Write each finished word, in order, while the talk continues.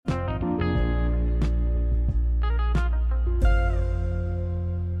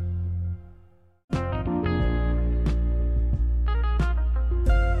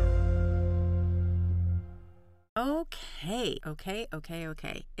Okay.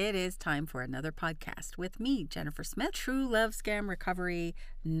 It is time for another podcast with me, Jennifer Smith, True Love Scam Recovery,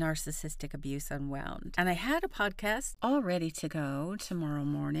 Narcissistic Abuse Unwound. And I had a podcast all ready to go tomorrow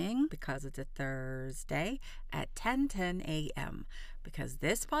morning because it's a Thursday at 10:10 a.m. Because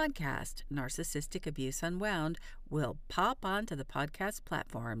this podcast, Narcissistic Abuse Unwound, will pop onto the podcast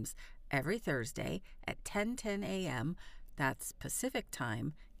platforms every Thursday at 10:10 a.m. That's Pacific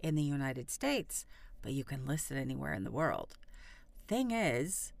time in the United States. But you can listen anywhere in the world. Thing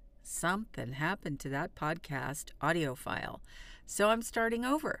is, something happened to that podcast audio file. So I'm starting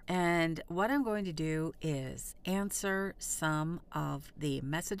over. And what I'm going to do is answer some of the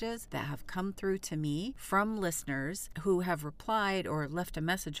messages that have come through to me from listeners who have replied or left a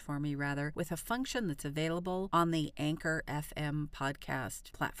message for me, rather, with a function that's available on the Anchor FM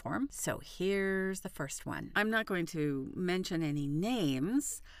podcast platform. So here's the first one. I'm not going to mention any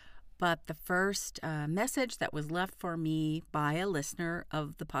names, but the first message that was left for me by a listener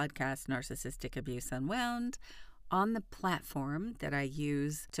of the podcast Narcissistic Abuse Unwound on the platform that I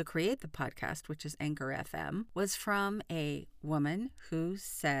use to create the podcast, which is Anchor FM, was from a woman who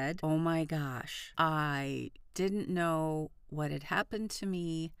said, "Oh my gosh, I didn't know what had happened to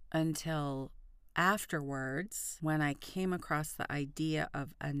me until afterwards when I came across the idea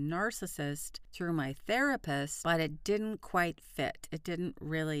of a narcissist through my therapist, but it didn't quite fit. It didn't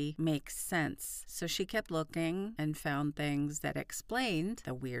really make sense." So she kept looking and found things that explained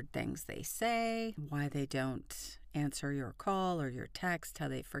the weird things they say, why they don't answer your call or your text, how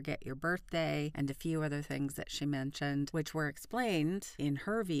they forget your birthday, and a few other things that she mentioned, which were explained, in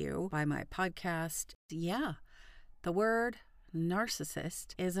her view, by my podcast. Yeah, the word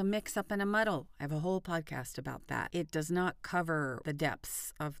narcissist is a mix-up and a muddle. I have a whole podcast about that. It does not cover the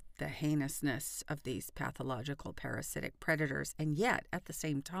depths of the heinousness of these pathological parasitic predators. And yet, at the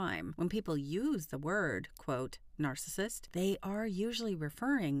same time, when people use the word, quote, narcissist, they are usually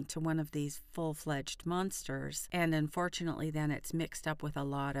referring to one of these full-fledged monsters. And unfortunately, then it's mixed up with a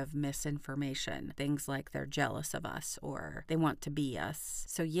lot of misinformation. Things like they're jealous of us or they want to be us.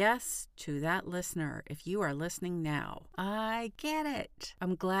 So yes, to that listener, if you are listening now, I get it.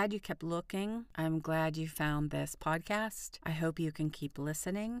 I'm glad you kept looking. I'm glad you found this podcast. I hope you can keep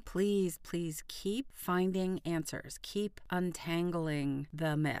listening. Please keep finding answers. Keep untangling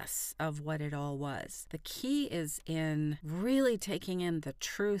the mess of what it all was. The key is in really taking in the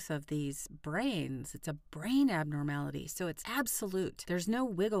truth of these brains. It's a brain abnormality, so it's absolute. There's no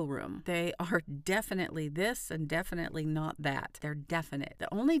wiggle room. They are definitely this and definitely not that. They're definite.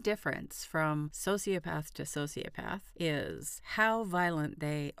 The only difference from sociopath to sociopath is how violent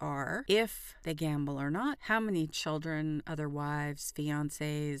they are, if they gamble or not, how many children, other wives,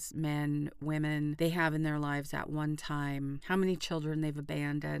 fiancés, men, women they have in their lives at one time, how many children they've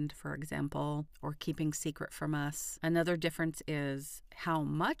abandoned, for example, or keeping secret from us. Another difference is how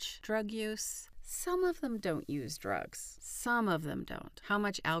much drug use. Some of them don't use drugs. Some of them don't. How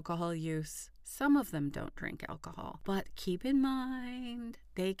much alcohol use. Some of them don't drink alcohol. But keep in mind,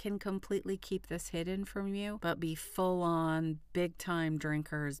 they can completely keep this hidden from you, but be full-on, big-time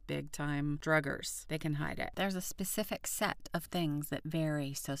drinkers, big-time druggers. They can hide it. There's a specific set of things that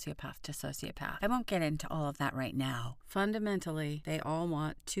vary sociopath to sociopath. I won't get into all of that right now. Fundamentally, they all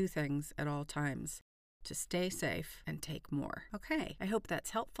want two things at all times: to stay safe and take more. Okay, I hope that's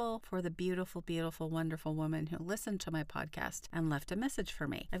helpful for the beautiful, wonderful woman who listened to my podcast and left a message for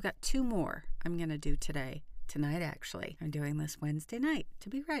me. I've got two more I'm going to do tonight actually. I'm doing this Wednesday night to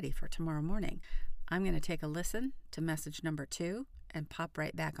be ready for tomorrow morning. I'm going to take a listen to message number 2 and pop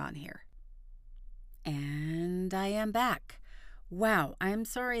right back on here. And I am back. Wow, I'm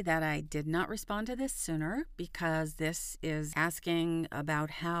sorry that I did not respond to this sooner, because this is asking about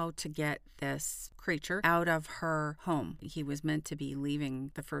how to get this creature out of her home. He was meant to be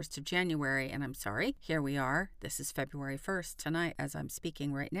leaving the 1st of January, and I'm sorry. Here we are. This is February 1st tonight as I'm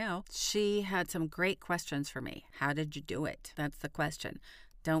speaking right now. She had some great questions for me. How did you do it? That's the question.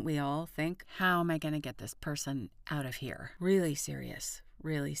 Don't we all think, how am I going to get this person out of here? Really serious.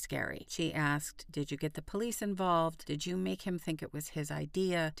 Really scary. She asked, did you get the police involved? Did you make him think it was his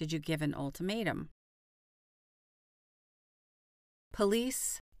idea? Did you give an ultimatum?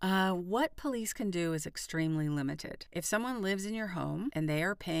 Police. What police can do is extremely limited. If someone lives in your home and they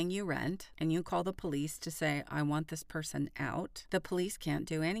are paying you rent and you call the police to say, I want this person out, the police can't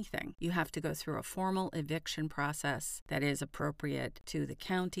do anything. You have to go through a formal eviction process that is appropriate to the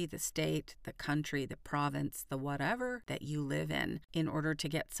county, the state, the country, the province, the whatever that you live in order to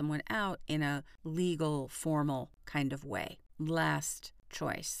get someone out in a legal, formal kind of way. Last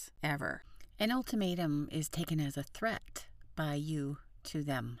choice ever. An ultimatum is taken as a threat by you to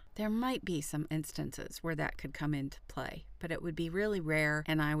them. There might be some instances where that could come into play, but it would be really rare,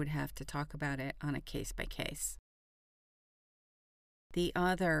 and I would have to talk about it on a case by case. The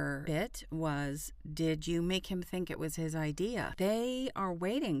other bit was, did you make him think it was his idea? They are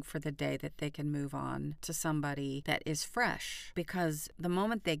waiting for the day that they can move on to somebody that is fresh, because the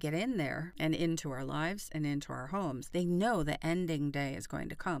moment they get in there and into our lives and into our homes, they know the ending day is going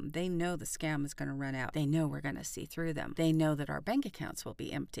to come. They know the scam is going to run out. They know we're going to see through them. They know that our bank accounts will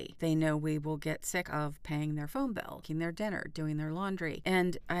be empty. They know we will get sick of paying their phone bill, making their dinner, doing their laundry.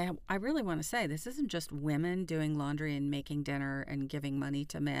 And I really want to say, this isn't just women doing laundry and making dinner and giving money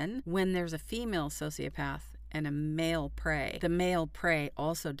to men. When there's a female sociopath and a male prey, the male prey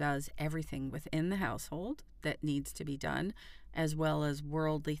also does everything within the household that needs to be done, as well as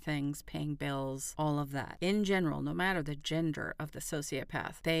worldly things, paying bills, all of that. In general, no matter the gender of the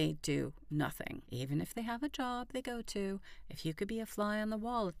sociopath, they do nothing. Even if they have a job they go to, if you could be a fly on the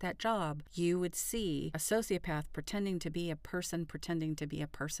wall at that job, you would see a sociopath pretending to be a person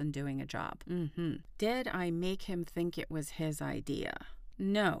doing a job. Did I make him think it was his idea?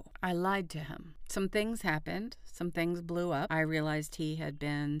 No, I lied to him. Some things happened. Some things blew up. I realized he had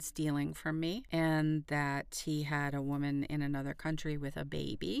been stealing from me and that he had a woman in another country with a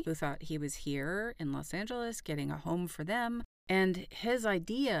baby who thought he was here in Los Angeles getting a home for them. And his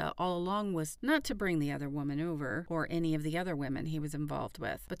idea all along was not to bring the other woman over or any of the other women he was involved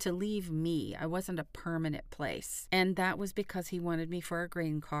with, but to leave me. I wasn't a permanent place. And that was because he wanted me for a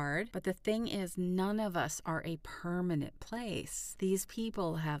green card. But the thing is, none of us are a permanent place. These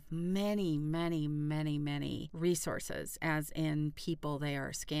people have many, many, many, many resources, as in people they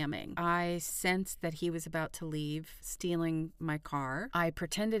are scamming. I sensed that he was about to leave, stealing my car. I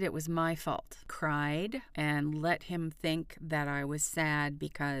pretended it was my fault, cried, and let him think that I was sad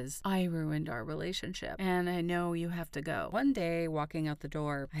because I ruined our relationship. And I know you have to go. One day, walking out the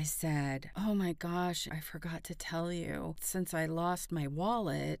door, I said, oh my gosh, I forgot to tell you. Since I lost my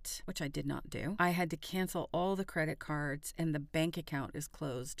wallet, which I did not do, I had to cancel all the credit cards and the bank account is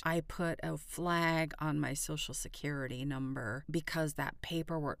closed. I put a flag on my social security number because that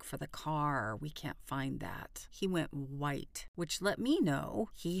paperwork for the car, we can't find that. He went white, which let me know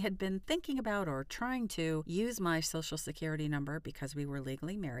he had been thinking about or trying to use my social security number, because we were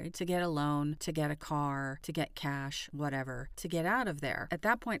legally married, to get a loan, to get a car, to get cash, whatever, to get out of there. At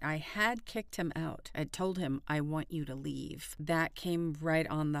that point, I had kicked him out. I told him, I want you to leave. That came right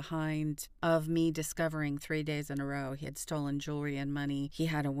on the hind of me discovering 3 days in a row he had stolen jewelry and money. He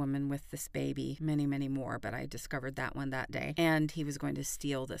had a woman with this baby, many, many more, but I discovered that one that day. And he was going to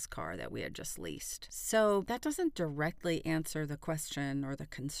steal this car that we had just leased. So that doesn't directly answer the question or the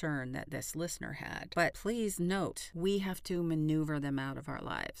concern that this listener had. But please note, we have to maneuver them out of our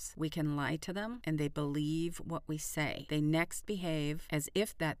lives. We can lie to them and they believe what we say. They next behave as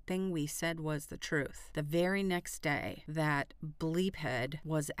if that thing we said was the truth. The very next day, that bleephead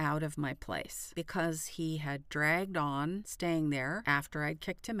was out of my place because he had dragged on staying there after I'd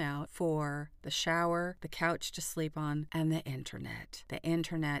kicked him out for the shower, the couch to sleep on, and the internet. The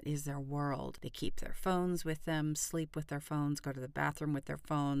internet is their world. They keep their phones with them, sleep with their phones, go to the bathroom with their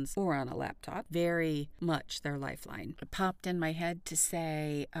phones, or on a laptop. Very much their lifeline. It popped in my head to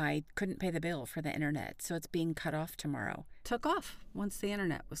say I couldn't pay the bill for the internet, so it's being cut off tomorrow. Took off once the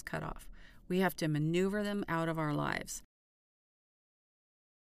internet was cut off. We have to maneuver them out of our lives.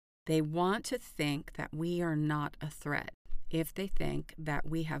 They want to think that we are not a threat. If they think that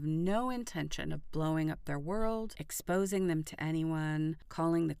we have no intention of blowing up their world, exposing them to anyone,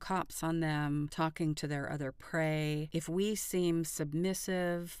 calling the cops on them, talking to their other prey, if we seem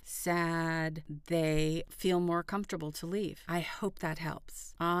submissive, sad, they feel more comfortable to leave. I hope that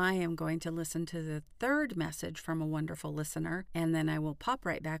helps. I am going to listen to the third message from a wonderful listener, and then I will pop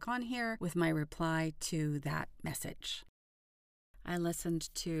right back on here with my reply to that message. I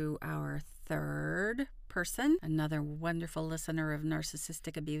listened to our third person, another wonderful listener of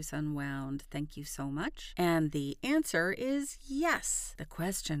Narcissistic Abuse Unwound. Thank you so much. And the answer is yes. The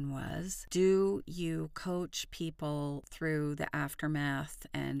question was, do you coach people through the aftermath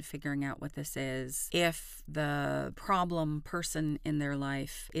and figuring out what this is if the problem person in their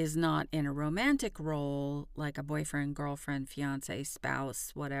life is not in a romantic role, like a boyfriend, girlfriend, fiance,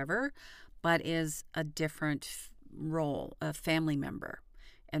 spouse, whatever, but is a different role, a family member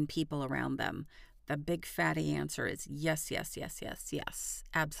and people around them? The big fatty answer is yes, yes, yes, yes, yes,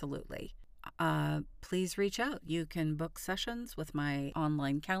 absolutely. Please reach out. You can book sessions with my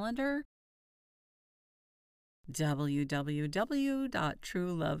online calendar,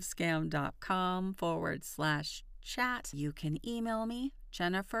 www.truelovescam.com/chat. You can email me,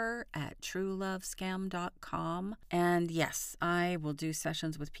 Jennifer@truelovescam.com. And yes, I will do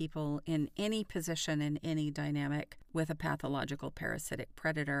sessions with people in any position, in any dynamic with a pathological parasitic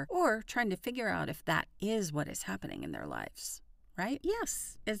predator, or trying to figure out if that is what is happening in their lives. Right?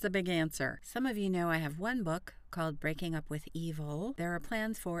 Yes, is the big answer. Some of you know I have one book called Breaking Up with Evil. There are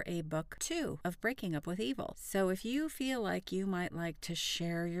plans for a book 2 of Breaking Up with Evil. So if you feel like you might like to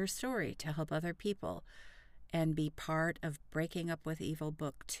share your story to help other people and be part of Breaking Up with Evil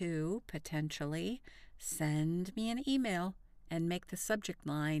Book 2, potentially, send me an email and make the subject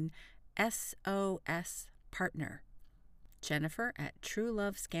line SOS Partner.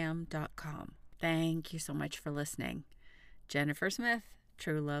 Jennifer@truelovescam.com. Thank you so much for listening. Jennifer Smith,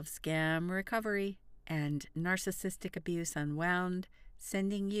 True Love Scam Recovery and Narcissistic Abuse Unwound,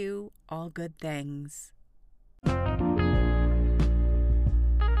 sending you all good things.